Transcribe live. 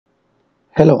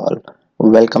Hello all,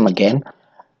 welcome again.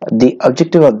 The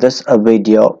objective of this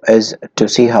video is to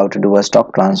see how to do a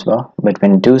stock transfer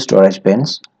between two storage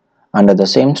bins under the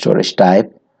same storage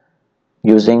type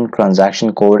using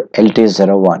transaction code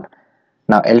LT01.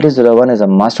 Now LT01 is a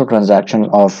master transaction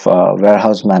of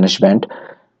warehouse management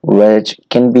which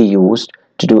can be used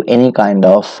to do any kind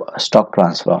of stock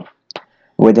transfer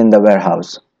within the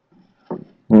warehouse.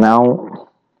 Now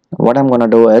what I'm going to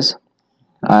do is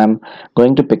I'm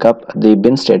going to pick up the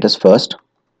bin status first.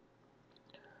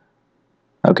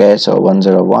 Okay, so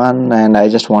 101, and I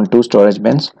just want two storage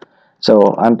bins,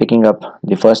 so I'm picking up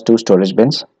the first two storage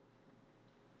bins.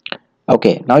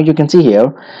 Okay, now you can see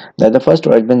here that the first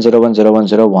storage bin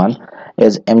 010101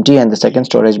 is empty and the second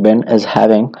storage bin is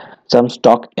having some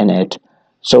stock in it.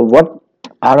 So what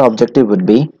our objective would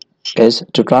be is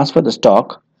to transfer the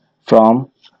stock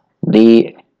from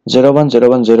the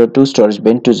 010102 storage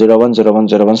bin to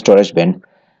 010101 storage bin.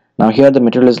 Now here the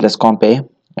material is less comp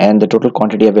and the total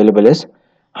quantity available is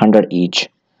 100 each.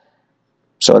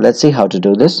 So let's see how to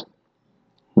do this.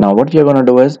 Now what we are going to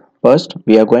do is, first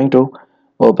we are going to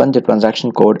open the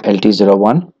transaction code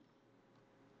LT01.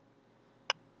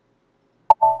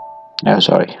 Oh,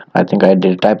 sorry, I think I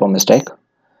did a typo mistake.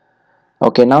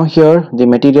 Okay, now here the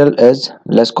material is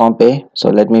less comp, so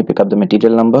let me pick up the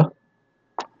material number.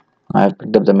 I have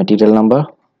picked up the material number.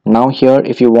 Now here,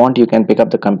 if you want, you can pick up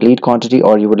the complete quantity,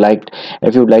 or if you would like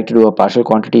to do a partial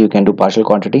quantity, you can do partial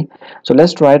quantity. So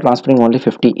let's try transferring only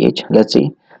 50 each. Let's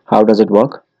see how does it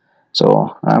work.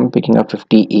 So I'm picking up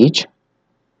 50 each.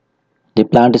 The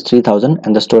plant is 3000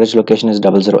 and the storage location is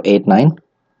 0089,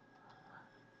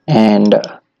 and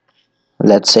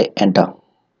let's say enter.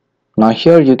 Now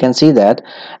here you can see that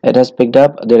it has picked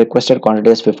up the requested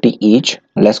quantity as 50 each,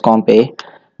 less comp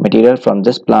material from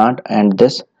this plant and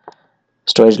this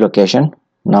storage location.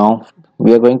 Now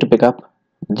we are going to pick up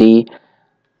the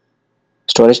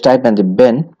storage type and the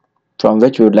bin from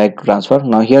which we would like to transfer.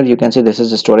 Now here you can see this is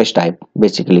the storage type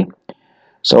basically.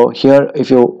 So here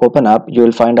if you open up, you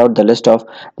will find out the list of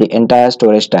the entire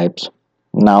storage types.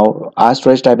 Now our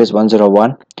storage type is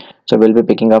 101, so we'll be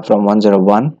picking up from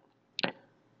 101.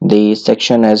 The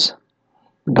section is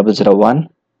 001,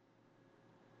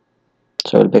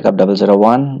 so we'll pick up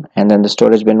 001, and then the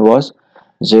storage bin was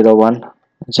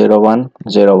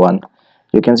 010101.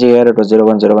 You can see here it was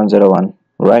 010101,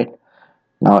 right?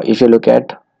 Now if you look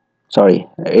at, sorry,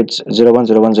 it's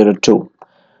 010102,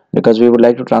 because we would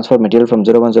like to transfer material from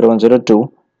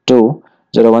 010102 to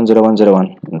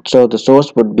 010101. So the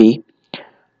source would be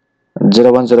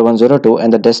 010102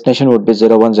 and the destination would be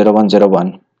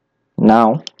 010101.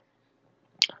 Now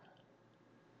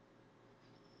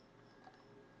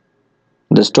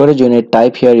the storage unit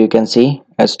type, here you can see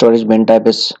as storage bin type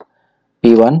is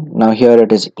P1. Now here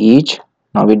it is each.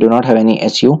 Now we do not have any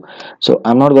SU, so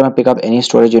I'm not going to pick up any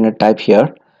storage unit type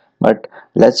here, but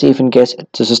let's see if in case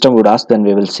the system would ask, then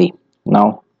we will see.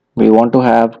 Now we want to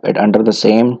have it under the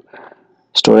same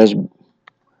storage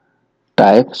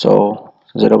type, so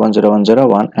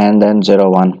 010101 and then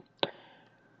 01.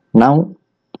 Now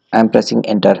I'm pressing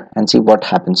enter and see what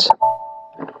happens.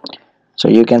 So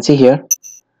you can see here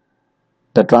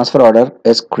the transfer order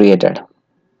is created.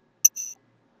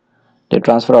 The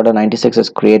transfer order 96 is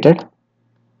created.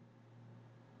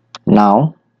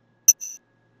 Now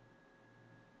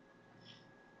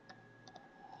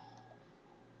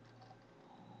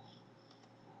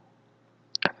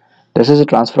this is a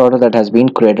transfer order that has been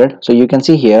created. So you can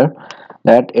see here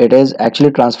that it is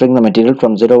actually transferring the material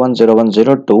from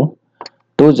 010102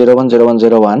 to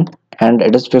 010101, and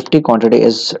it is 50 quantity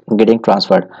is getting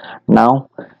transferred. Now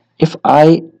if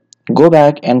I go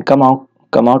back and come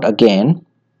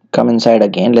inside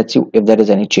again, let's see if there is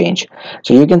any change.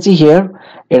 So you can see here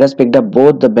it has picked up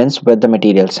both the bins with the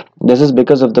materials. This is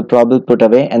because of the probable put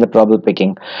away and the probable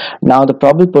picking. Now the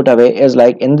probable put away is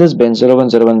like in this bin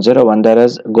 010101, there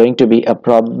is going to be a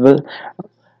probable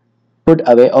put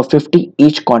away of 50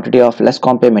 each quantity of less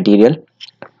comp material.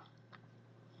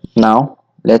 Now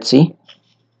let's see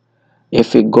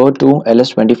if we go to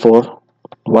LS24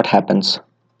 what happens.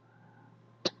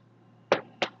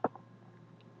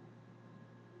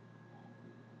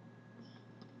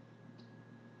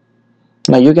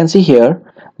 Now you can see here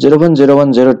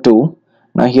 010102.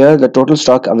 Now here the total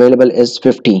stock available is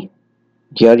 50.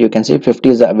 Here you can see 50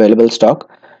 is the available stock.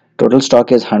 Total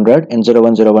stock is 100 in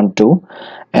 010112,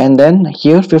 and then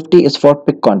here 50 is for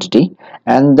pick quantity,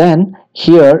 and then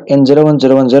here in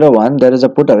 010101 there is a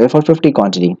put away for 50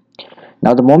 quantity.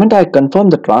 Now the moment I confirm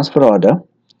the transfer order,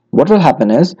 what will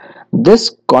happen is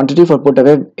this quantity for put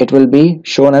away, it will be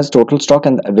shown as total stock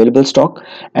and available stock,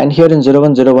 and here in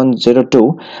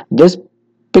 010102 this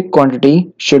pick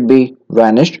quantity should be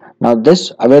vanished. Now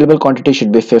this available quantity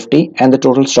should be 50 and the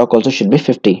total stock also should be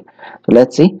 50. So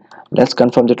let's see, let's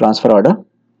confirm the transfer order.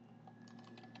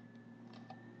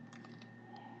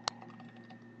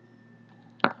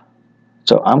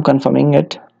 So I'm confirming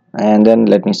it, and then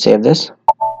let me save this.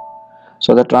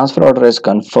 So the transfer order is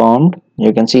confirmed,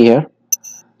 you can see here.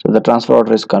 So the transfer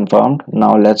order is confirmed.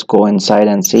 Now let's go inside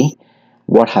and see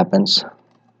what happens.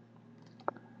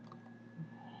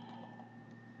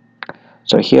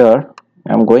 So here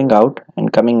I'm going out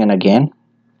and coming in again.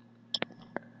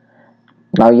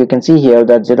 Now you can see here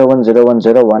that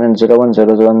 010101 and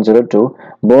 010102,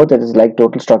 both it is like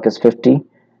total stock is 50,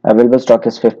 available stock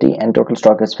is 50, and total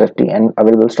stock is 50, and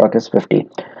available stock is 50.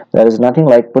 There is nothing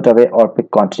like put away or pick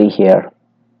quantity here.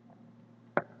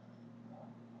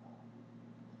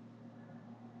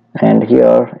 And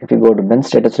here if you go to bin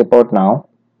status report, now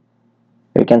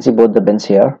you can see both the bins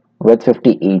here with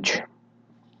 50 each.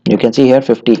 You can see here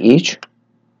 50 each,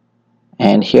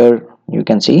 and here you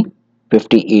can see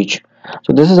 50 each.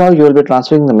 So this is how you will be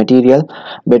transferring the material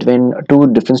between two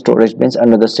different storage bins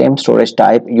under the same storage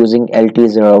type using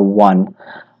LT01.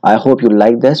 I hope you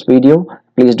like this video.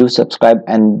 Please do subscribe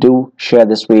and do share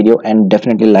this video, and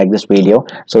definitely like this video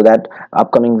so that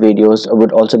upcoming videos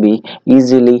would also be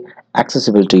easily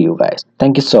accessible to you guys.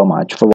 Thank you so much for watching.